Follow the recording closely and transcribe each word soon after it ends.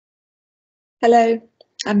Hello,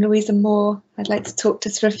 I'm Louise Amoore. I'd like to talk to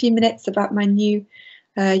us for a few minutes about my new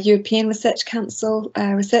European Research Council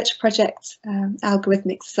research project,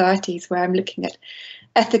 Algorithmic Societies, where I'm looking at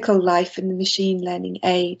ethical life in the machine learning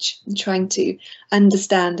age and trying to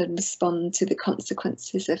understand and respond to the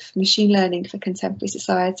consequences of machine learning for contemporary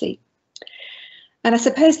society. And I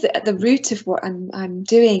suppose that at the root of what I'm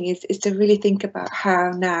doing is to really think about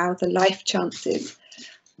how now the life chances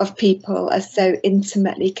of people are so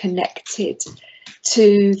intimately connected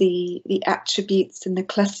to the attributes and the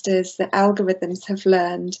clusters that algorithms have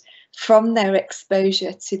learned from their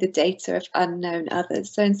exposure to the data of unknown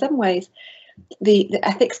others. So in some ways, the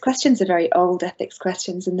ethics questions are very old ethics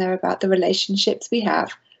questions, and they're about the relationships we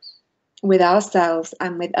have with ourselves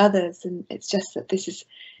and with others. And it's just that this is,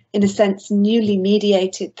 in a sense, newly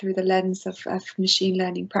mediated through the lens of machine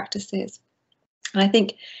learning practices. And I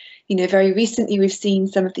think, you know, very recently we've seen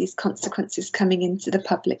some of these consequences coming into the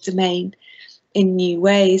public domain in new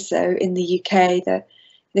ways. So in the UK,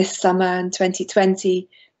 this summer in 2020,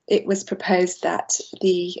 it was proposed that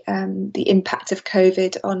the impact of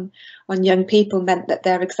COVID on young people meant that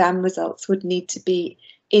their exam results would need to be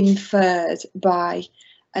inferred by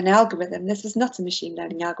an algorithm. This was not a machine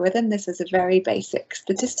learning algorithm. This was a very basic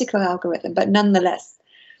statistical algorithm, but nonetheless,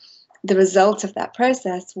 the result of that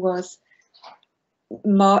process was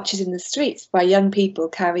marches in the streets by young people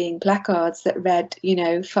carrying placards that read, you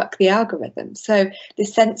know, fuck the algorithm. So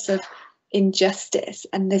this sense of injustice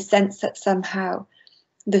and this sense that somehow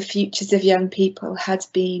the futures of young people had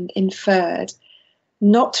been inferred,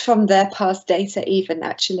 not from their past data even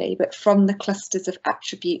actually, but from the clusters of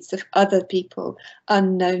attributes of other people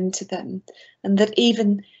unknown to them. And that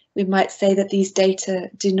even we might say that these data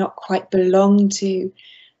do not quite belong to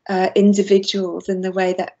individuals in the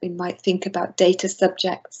way that we might think about data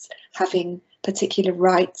subjects having particular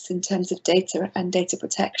rights in terms of data and data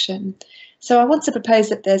protection. So I want to propose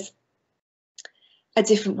that there's a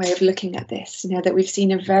different way of looking at this, you know, that we've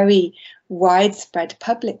seen a very widespread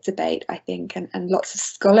public debate, I think, and lots of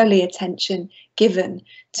scholarly attention given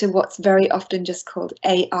to what's very often just called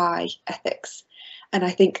AI ethics. And I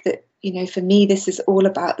think that, you know, for me, this is all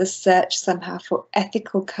about the search somehow for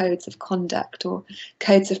ethical codes of conduct or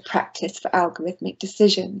codes of practice for algorithmic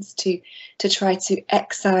decisions to try to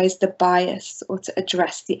excise the bias or to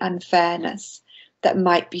address the unfairness that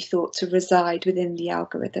might be thought to reside within the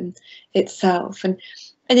algorithm itself. And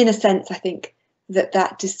in a sense, I think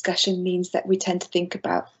that discussion means that we tend to think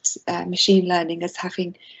about machine learning as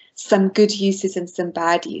having some good uses and some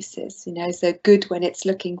bad uses, you know, so good when it's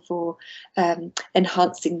looking for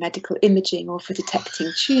enhancing medical imaging or for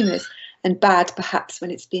detecting tumours, and bad perhaps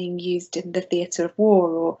when it's being used in the theatre of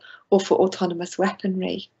war or for autonomous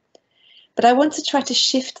weaponry. But I want to try to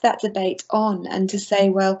shift that debate on and to say,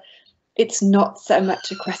 well, it's not so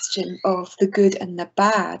much a question of the good and the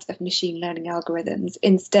bad of machine learning algorithms.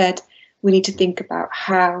 Instead, we need to think about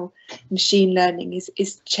how machine learning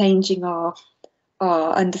is changing our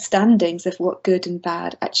understandings of what good and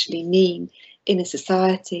bad actually mean in a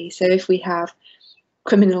society. So if we have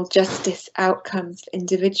criminal justice outcomes for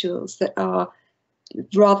individuals that are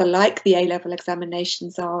rather like the A-level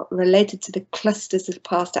examinations are related to the clusters of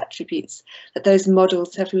past attributes that those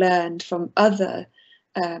models have learned from other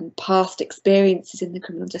past experiences in the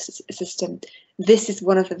criminal justice system, this is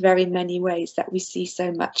one of the very many ways that we see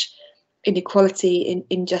so much inequality,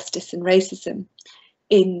 injustice and racism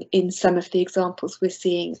in some of the examples we're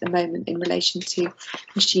seeing at the moment in relation to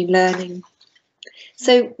machine learning.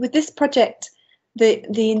 So with this project,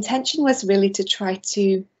 the intention was really to try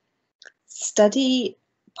to study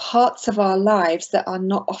parts of our lives that are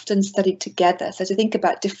not often studied together. So to think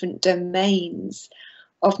about different domains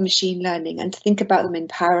of machine learning and to think about them in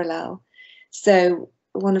parallel. So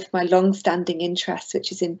one of my long-standing interests,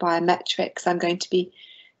 which is in biometrics, I'm going to be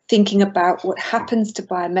thinking about what happens to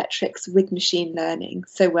biometrics with machine learning.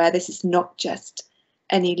 So where this is not just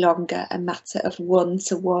any longer a matter of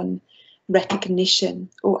one-to-one recognition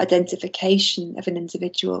or identification of an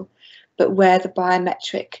individual, but where the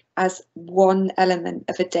biometric as one element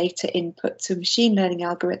of a data input to a machine learning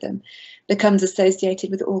algorithm becomes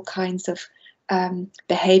associated with all kinds of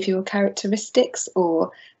behavioural characteristics or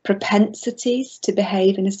propensities to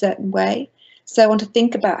behave in a certain way. So I want to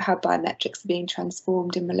think about how biometrics are being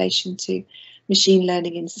transformed in relation to machine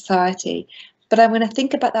learning in society. But I'm going to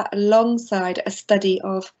think about that alongside a study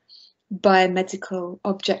of biomedical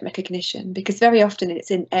object recognition, because very often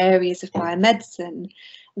it's in areas of biomedicine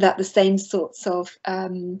that the same sorts of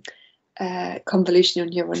convolutional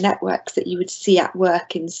neural networks that you would see at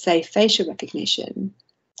work in, say, facial recognition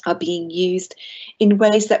are being used in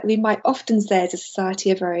ways that we might often say as a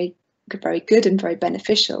society are very very good and very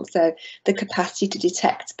beneficial. So the capacity to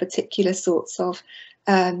detect particular sorts of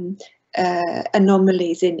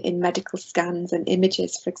anomalies in medical scans and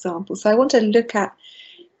images, for example. So I want to look at,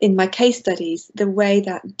 in my case studies, the way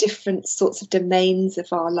that different sorts of domains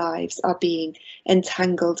of our lives are being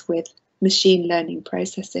entangled with machine learning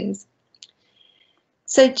processes.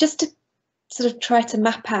 So just to sort of try to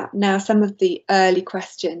map out now some of the early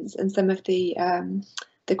questions and some of the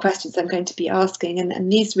questions I'm going to be asking,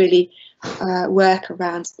 and these really work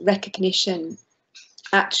around recognition,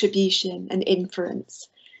 attribution and inference.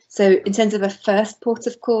 So in terms of a first port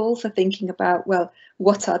of call for thinking about, well,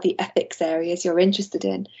 what are the ethics areas you're interested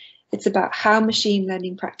in? It's about how machine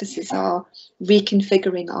learning practices are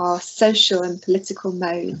reconfiguring our social and political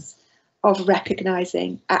modes of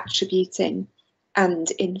recognizing, attributing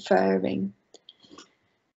and inferring.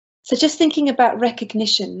 So just thinking about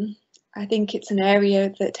recognition, I think it's an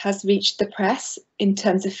area that has reached the press in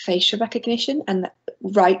terms of facial recognition, and that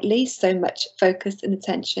rightly so much focus and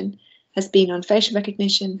attention has been on facial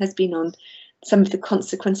recognition, has been on some of the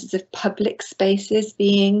consequences of public spaces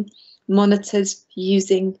being monitored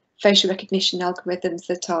using facial recognition algorithms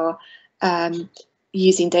that are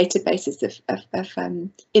using databases of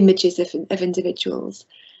images of individuals.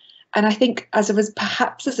 And I think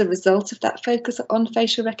perhaps as a result of that focus on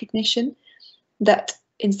facial recognition, that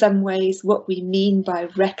in some ways what we mean by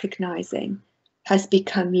recognizing has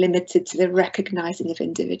become limited to the recognizing of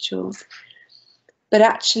individuals. But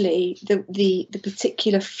actually the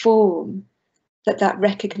particular form that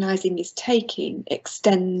recognizing is taking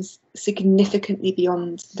extends significantly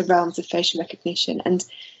beyond the realms of facial recognition. And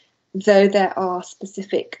though there are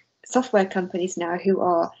specific software companies now who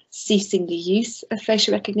are ceasing the use of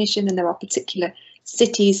facial recognition, and there are particular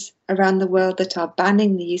cities around the world that are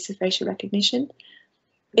banning the use of facial recognition,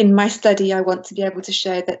 in my study I want to be able to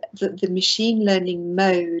show that the machine learning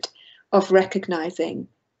mode of recognizing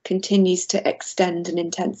continues to extend and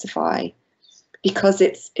intensify because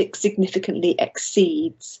it significantly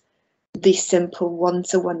exceeds the simple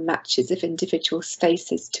one-to-one matches of individuals'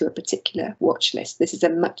 faces to a particular watch list. This is a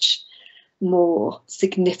much more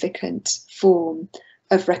significant form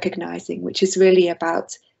of recognizing, which is really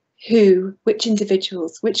about which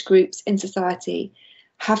individuals, which groups in society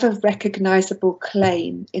have a recognizable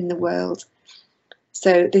claim in the world.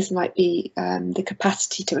 So this might be the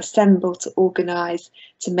capacity to assemble, to organize,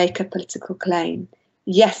 to make a political claim.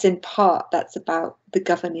 Yes, in part, that's about the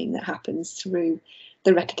governing that happens through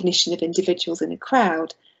the recognition of individuals in a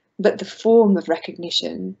crowd, but the form of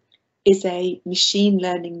recognition is a machine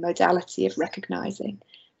learning modality of recognizing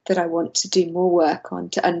that I want to do more work on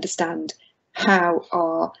to understand how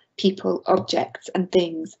are people, objects and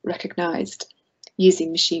things recognized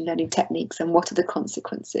using machine learning techniques, and what are the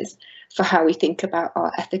consequences for how we think about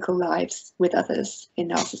our ethical lives with others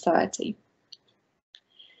in our society.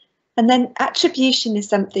 And then attribution is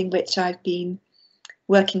something which I've been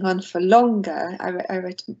working on for longer. I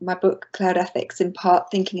wrote my book Cloud Ethics in part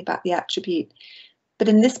thinking about the attribute, but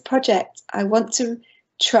in this project I want to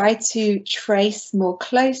try to trace more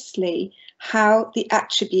closely how the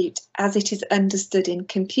attribute as it is understood in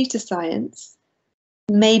computer science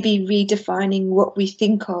may be redefining what we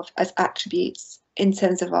think of as attributes in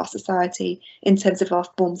terms of our society, in terms of our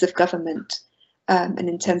forms of government, and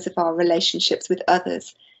in terms of our relationships with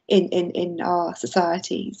others in our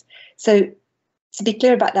societies. So to be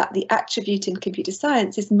clear about that, the attribute in computer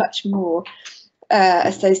science is much more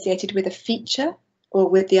associated with a feature or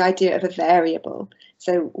with the idea of a variable.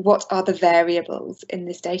 So what are the variables in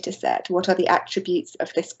this data set? What are the attributes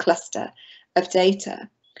of this cluster of data?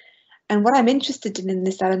 And what I'm interested in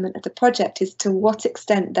this element of the project is to what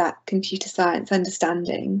extent that computer science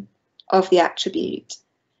understanding of the attribute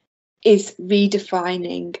is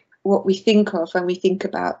redefining what we think of when we think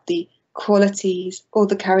about the qualities or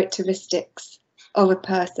the characteristics of a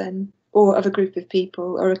person or of a group of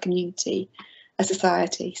people or a community, a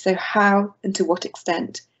society. So how and to what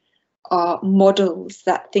extent are models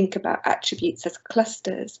that think about attributes as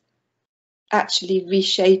clusters actually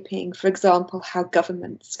reshaping, for example, how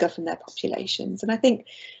governments govern their populations? And I think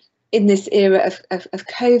in this era of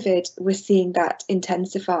COVID, we're seeing that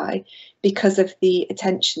intensify because of the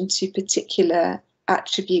attention to particular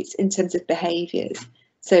attributes in terms of behaviours.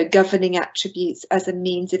 So governing attributes as a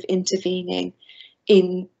means of intervening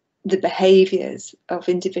in the behaviours of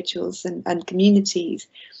individuals and communities.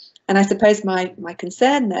 And I suppose my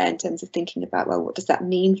concern there in terms of thinking about, well, what does that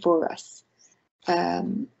mean for us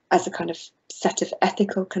as a kind of set of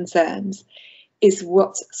ethical concerns, is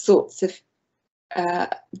what sorts of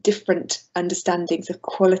different understandings of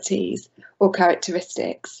qualities or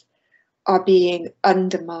characteristics are being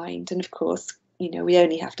undermined. And of course, we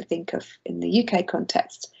only have to think of, in the UK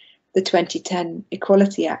context, the 2010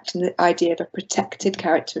 Equality Act and the idea of a protected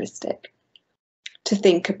characteristic, to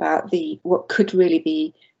think about what could really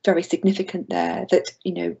be very significant there, that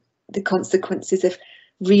the consequences of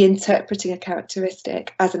reinterpreting a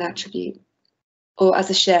characteristic as an attribute or as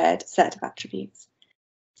a shared set of attributes.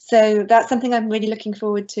 So that's something I'm really looking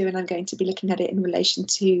forward to, and I'm going to be looking at it in relation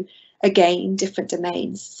to, again, different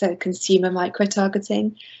domains, so consumer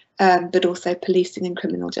micro-targeting, but also policing and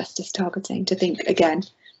criminal justice targeting, to think, again,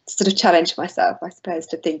 sort of challenge myself, I suppose,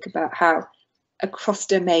 to think about how across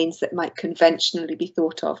domains that might conventionally be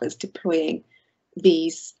thought of as deploying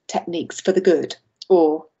these techniques for the good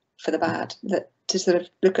or for the bad, that to sort of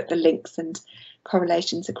look at the links and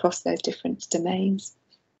correlations across those different domains.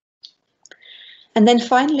 And then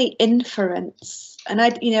finally, inference. And I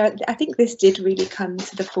think this did really come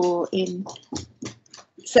to the fore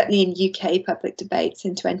certainly in UK public debates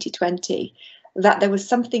in 2020, that there was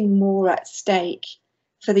something more at stake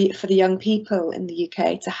for the young people in the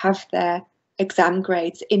UK to have their exam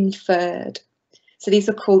grades inferred. So these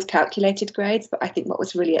are called calculated grades, but I think what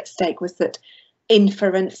was really at stake was that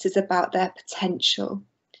inferences about their potential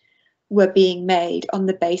were being made on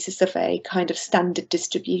the basis of a kind of standard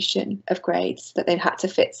distribution of grades, that they had to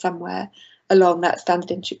fit somewhere along that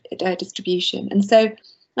standard distribution. And so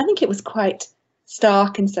I think it was quite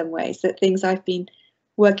stark in some ways, that things I've been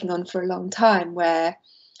working on for a long time, where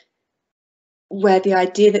the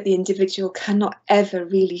idea that the individual cannot ever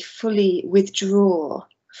really fully withdraw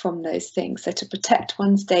from those things, so to protect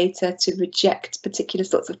one's data, to reject particular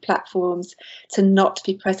sorts of platforms, to not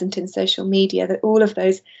be present in social media, that all of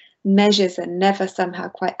those measures are never somehow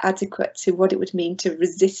quite adequate to what it would mean to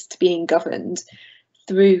resist being governed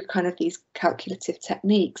through kind of these calculative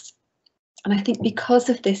techniques. And I think because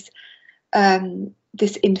of this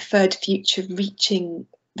this inferred future reaching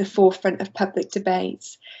the forefront of public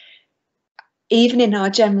debates, even in our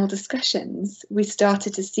general discussions, we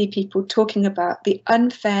started to see people talking about the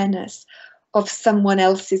unfairness of someone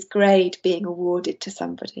else's grade being awarded to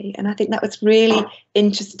somebody. And I think that was really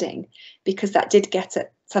interesting, because that did get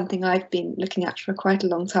at something I've been looking at for quite a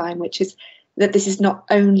long time, which is that this is not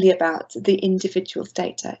only about the individual's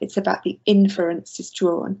data, it's about the inferences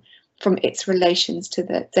drawn from its relations to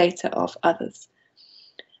the data of others.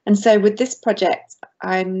 And so with this project,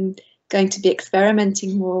 I'm going to be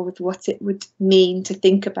experimenting more with what it would mean to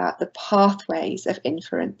think about the pathways of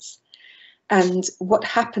inference and what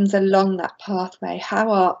happens along that pathway. How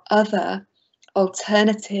are other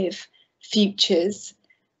alternative futures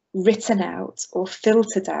written out or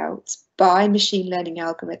filtered out by machine learning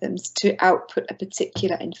algorithms to output a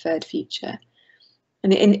particular inferred future?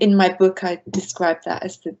 And in my book, I describe that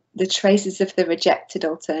as the traces of the rejected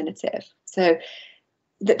alternative. So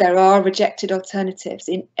that there are rejected alternatives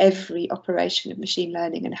in every operation of machine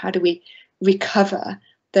learning, and how do we recover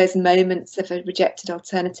those moments of a rejected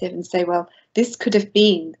alternative and say, well, this could have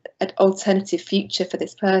been an alternative future for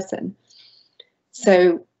this person.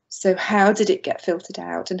 So how did it get filtered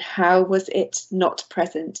out, and how was it not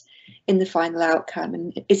present in the final outcome?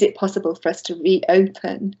 And is it possible for us to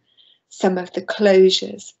reopen some of the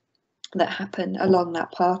closures that happen along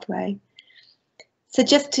that pathway? So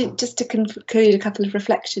just to conclude a couple of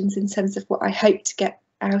reflections in terms of what I hope to get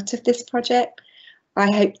out of this project. I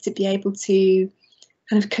hope to be able to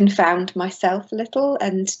kind of confound myself a little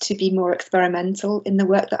and to be more experimental in the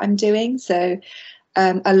work that I'm doing. So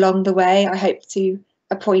along the way, I hope to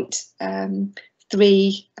appoint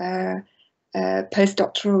 3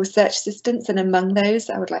 postdoctoral research assistants, and among those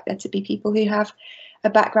I would like there to be people who have a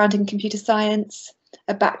background in computer science,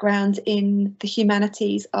 a background in the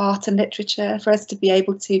humanities, art and literature, for us to be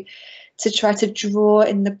able to try to draw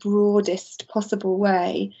in the broadest possible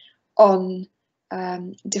way on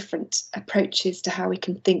different approaches to how we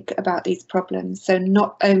can think about these problems. So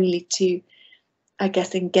not only to, I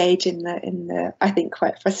guess, engage in the I think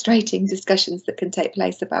quite frustrating discussions that can take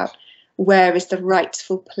place about where is the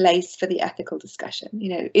rightful place for the ethical discussion.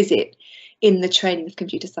 Is it in the training of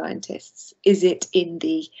computer scientists? Is it in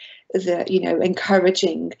the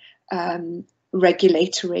encouraging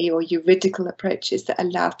regulatory or juridical approaches that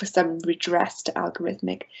allow for some redress to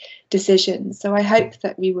algorithmic decisions? So I hope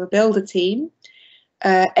that we will build a team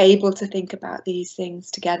able to think about these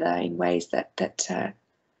things together in ways that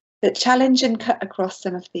challenge and cut across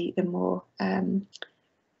some of the more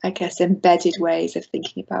I guess embedded ways of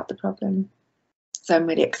thinking about the problem. So I'm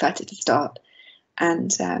really excited to start,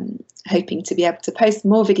 and hoping to be able to post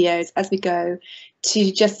more videos as we go,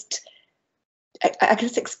 to just I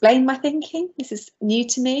guess explain my thinking. This is new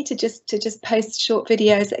to me, to just post short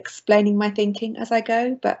videos explaining my thinking as I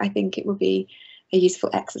go, but I think it will be a useful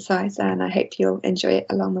exercise, and I hope you'll enjoy it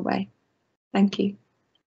along the way. Thank you.